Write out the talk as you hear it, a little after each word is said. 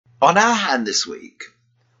On our hand this week,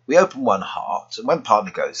 we open 1 heart, and when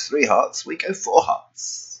partner goes 3 hearts, we go 4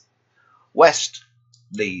 hearts. West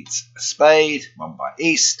leads a spade, won by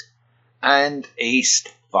East, and East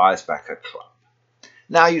fires back a club.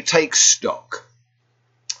 Now you take stock.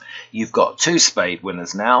 You've got 2 spade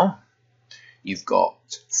winners now. You've got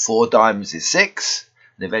 4 diamonds is 6,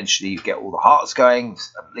 and eventually you get all the hearts going,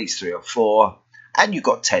 at least 3 or 4, and you've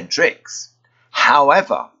got 10 tricks.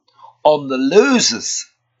 However, on the losers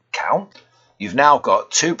count, you've now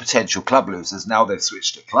got 2 potential club losers. Now they've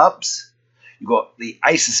switched to clubs. You've got the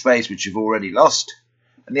ace of spades, which you've already lost,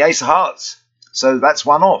 and the ace of hearts. So that's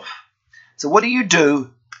 1 off. So what do you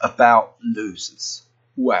do about losers?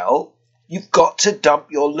 Well, you've got to dump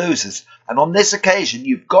your losers. And on this occasion,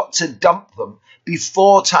 you've got to dump them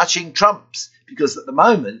before touching trumps, because at the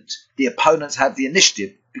moment, the opponents have the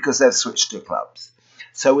initiative because they've switched to clubs.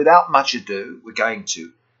 So without much ado, we're going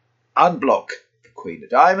to unblock the Queen of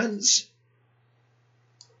Diamonds,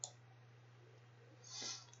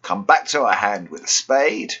 come back to our hand with a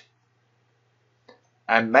spade,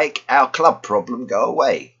 and make our club problem go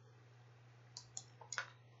away.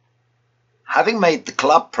 Having made the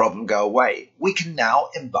club problem go away, we can now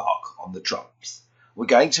embark on the trumps. We're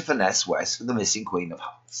going to finesse West for the missing Queen of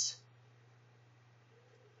Hearts.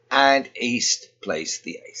 And East plays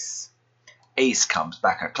the ace. East comes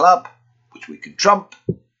back a club, which we can trump.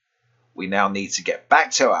 We now need to get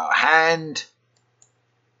back to our hand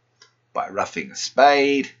by roughing a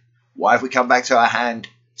spade. Why have we come back to our hand?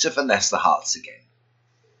 To finesse the hearts again.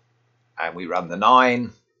 And we run the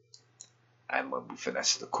 9. And when we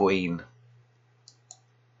finesse the Queen,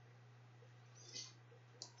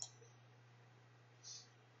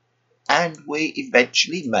 and we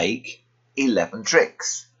eventually make 11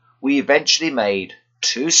 tricks. We eventually made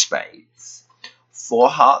 2 spades, 4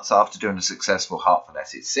 hearts after doing a successful heart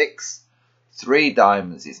finesse is 6, 3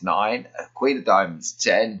 diamonds is 9, a Queen of Diamonds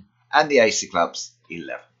 10, and the ace of clubs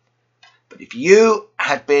 11. But if you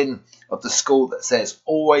had been of the school that says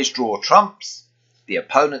always draw trumps, the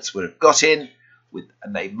opponents would have got in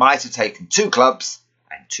and they might have taken 2 clubs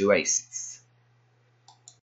and 2 aces.